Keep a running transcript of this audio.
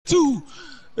too.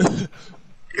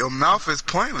 Your mouth is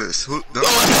pointless. Who?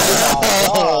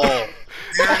 Oh.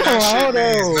 Hold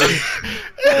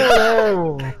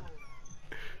on.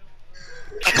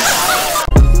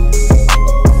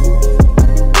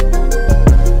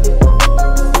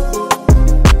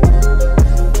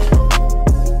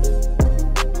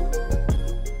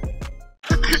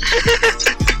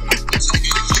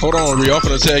 Hold on, Ree. I'm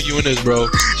finna tag you in this, bro.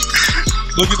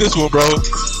 Look at this one, bro.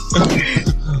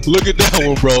 Look at that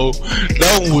one, bro.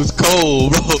 That one was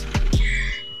cold, bro.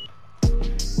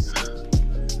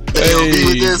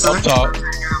 Hey, I'm top.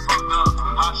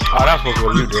 Oh, that's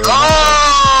what you did.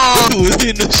 Oh! He was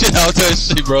hitting the shit out that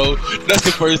shit, bro. That's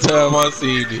the first time I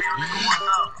seen it.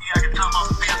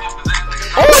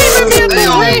 They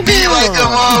don't be like a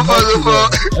motherfucker, bro.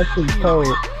 That shit's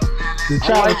cold. The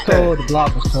shot was cold, the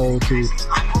block was cold too.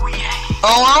 Oh,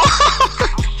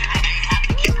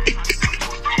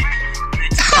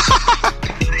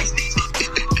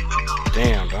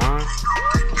 Damn, Don.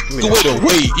 He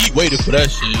waited for that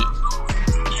shit.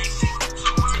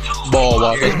 Ball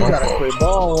watch, that's my fault.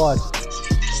 Ball watch.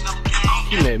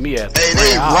 He made me at. hey,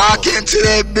 they rocking to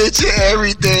that bitch and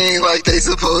everything like they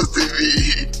supposed to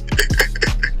be.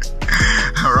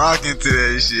 Rocking to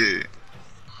that shit.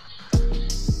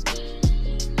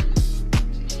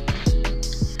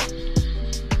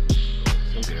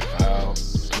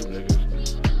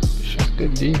 That's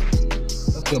good D.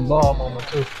 That's good ball moment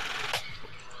too.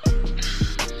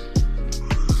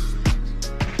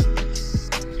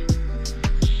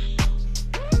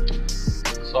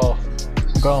 So,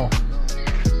 I'm gone.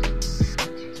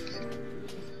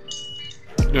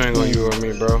 You ain't gonna you or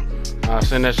me, bro. I'll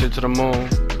send that shit to the moon.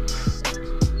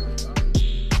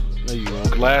 There you go.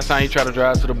 Last time you tried to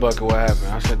drive to the bucket, what happened?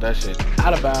 I sent that shit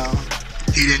out of bounds.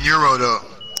 He didn't Euro though.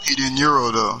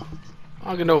 I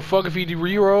don't give no fuck if he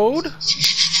re-rolled.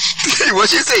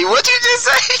 What you say? What you just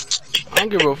say? I don't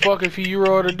give a fuck if he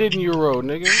Euroed or didn't Euro,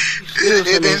 nigga.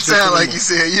 It didn't sound like you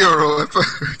said Euro at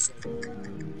first.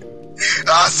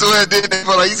 I swear it didn't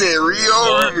feel like you said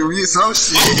Rio, some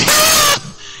shit.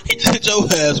 He hit your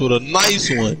ass with a nice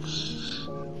one.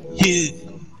 He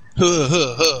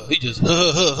just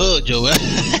your ass.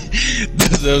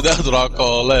 That's what I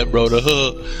call that, bro.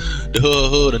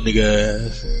 The nigga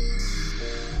ass.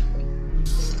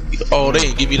 Oh, they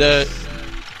ain't give me that.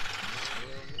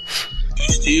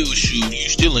 You still shoot. You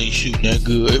still ain't shooting that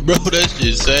good, bro. That's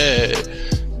just sad.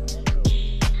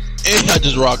 And I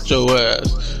just rocked your ass.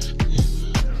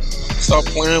 Stop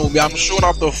playing with me. I'm showing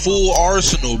off the full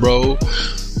arsenal, bro.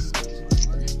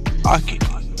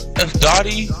 That's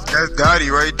Dottie. That's Dottie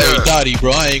right there. Hey, Dottie,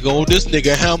 bro. I ain't going. This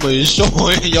nigga hammer is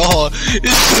showing y'all.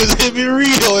 This is him and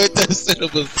Rio at that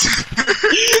cinema.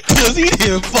 Cause he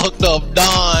didn't fucked up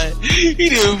Don. He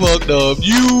didn't fucked up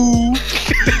you.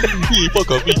 He didn't fuck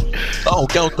up me. I don't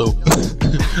count though.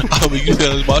 I mean, you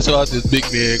gotta martial out this big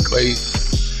man Clay.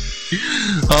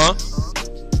 Huh?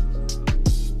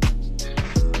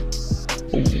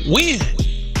 When?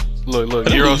 Look,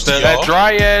 Euro step. That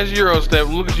dry ass Euro step.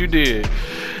 Look what you did.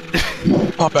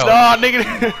 Pop out. Nah, nigga.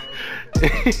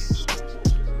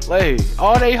 Play.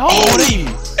 Oh, they hold me.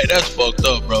 Hey, that's fucked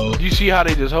up, bro. You see how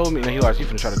they just hold me? Now he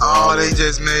finna try to go. Oh, they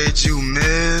just made you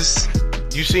miss.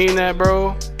 You seen that,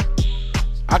 bro?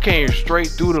 I came straight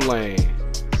through the lane.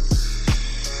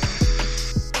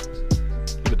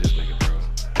 Look at this nigga, bro.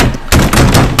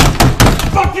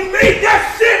 Fucking made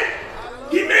that shit!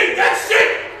 He made that shit!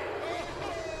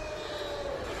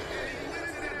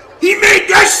 He made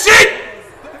that shit!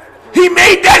 He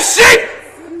made that shit!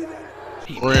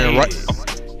 He ran right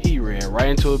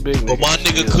into a big nigga. But my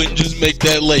nigga couldn't just make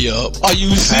that layup. Are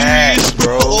you serious,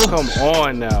 bro? Come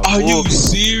on now. Are you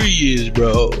serious,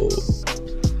 bro?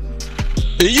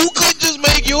 You could just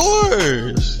make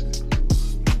yours.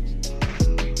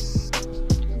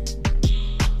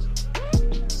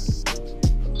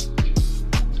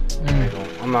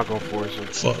 I'm not gonna force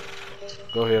it. Fuck.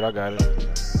 Go ahead, I got it.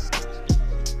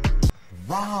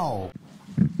 Wow.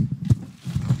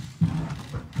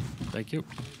 Thank you.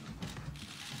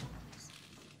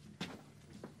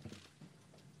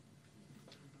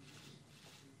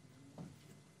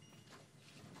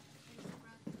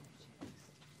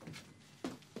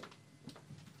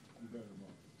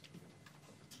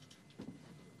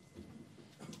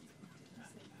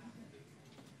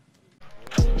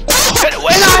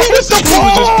 When I hit the ball! He was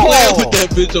just playing with that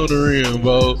bitch on the rim,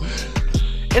 bro.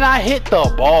 And I hit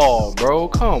the ball, bro.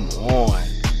 Come on.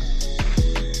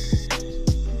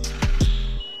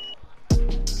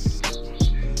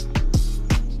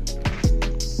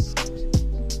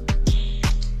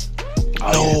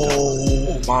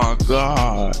 Oh my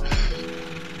god.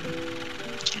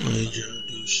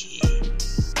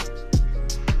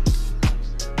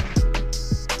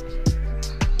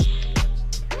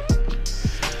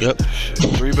 Yep.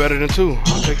 3 better than 2.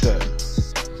 I'll take that.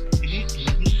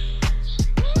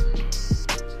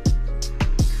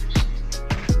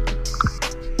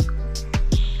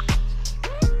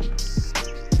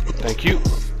 Thank you.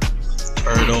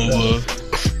 Turnover.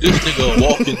 This nigga a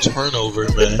walking turnover,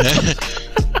 man.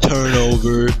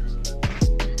 Turnover.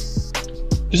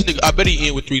 This nigga, I bet he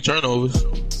in with 3 turnovers.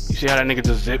 You see how that nigga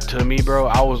just zipped to me, bro?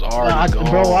 I was already gone.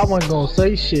 Bro, I wasn't gonna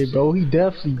say shit, bro. He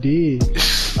definitely did.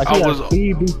 Like, he had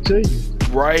speed boost to you.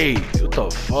 Right. What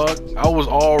the fuck? I was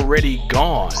already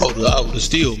gone. I would have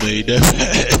still made that.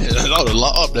 I would have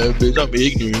locked that bitch. I'm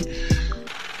ignorant.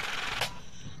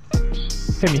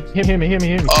 Hit me.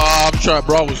 I'm trying,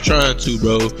 bro. I was trying to,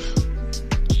 bro.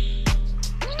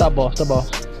 Stop ball.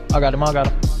 I got him.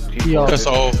 That's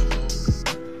off.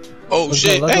 Oh let's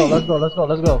shit! Go, let's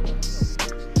go.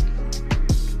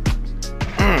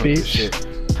 Bitch. Shit.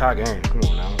 Tie game. Come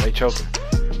on now. They choking.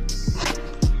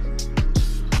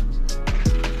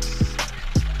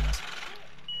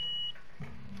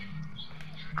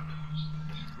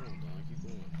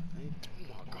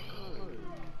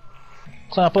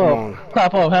 Clap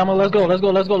up, Hammer. Let's go.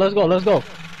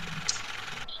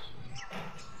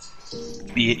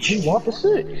 Bitch. He want for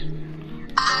 6.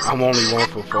 I'm only 1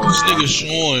 for 4. This nigga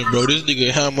showing, bro. This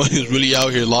nigga Hammer is really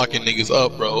out here locking niggas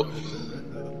up, bro.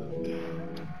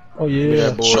 Oh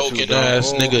yeah. Choking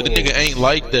ass nigga. The nigga ain't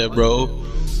like that, bro.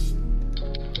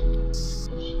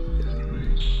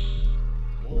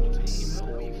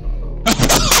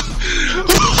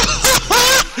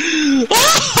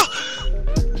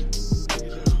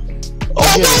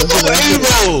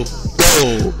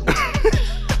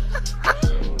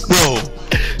 Bro,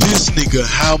 this nigga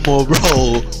Hammer,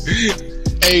 bro.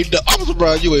 Hey, I'm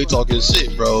surprised you ain't talking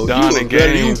shit, bro. You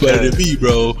better than me,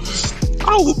 bro.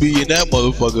 I would be in that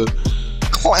motherfucker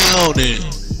clowning.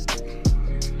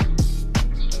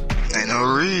 Ain't no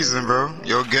reason, bro.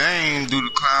 Your game do the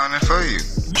clowning for you.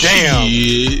 Damn.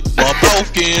 Shit. My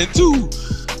mouth can too.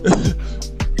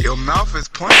 Your mouth is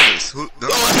pointless. Hold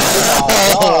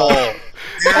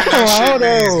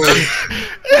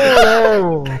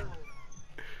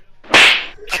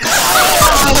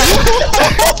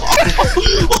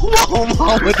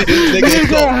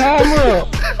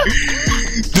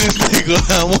This nigga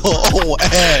Hammer on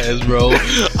ass, bro.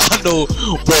 I know,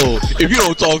 bro. If you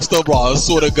don't talk stuff, bro, I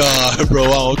swear to God, bro, I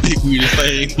don't think we the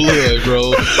same blood,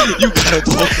 bro. You gotta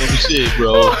talk some shit,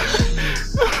 bro.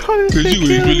 Cause you was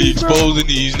really exposing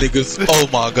these niggas. Oh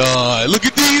my God, look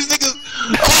at these niggas.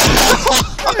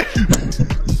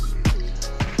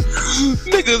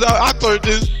 Niggas, I thought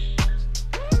this.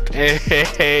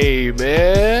 Hey,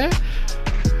 man.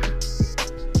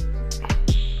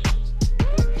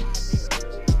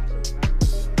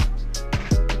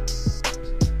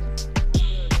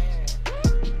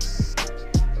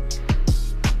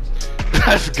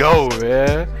 Let's go,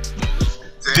 man.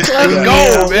 Let's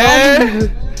go, man.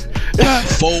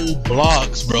 4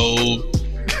 blocks, bro.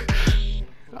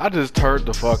 I just turned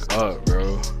the fuck up,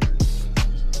 bro.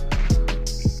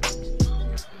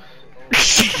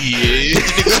 Shit.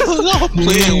 Y'all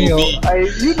playing with me. Hey,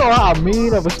 you know how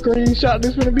mean of a screenshot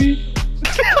this finna be?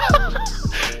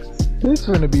 This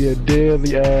finna be a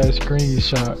deadly ass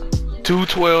screenshot. 2,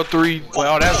 12, 3.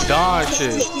 Wow, that's Don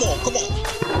shit. Come on.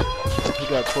 You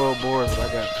got 12 boards, but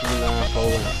I got 2, 9, 4,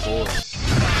 and 4.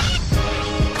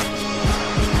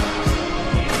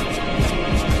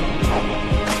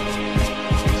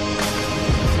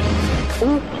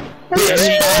 Ooh.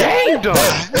 She gamed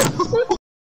him!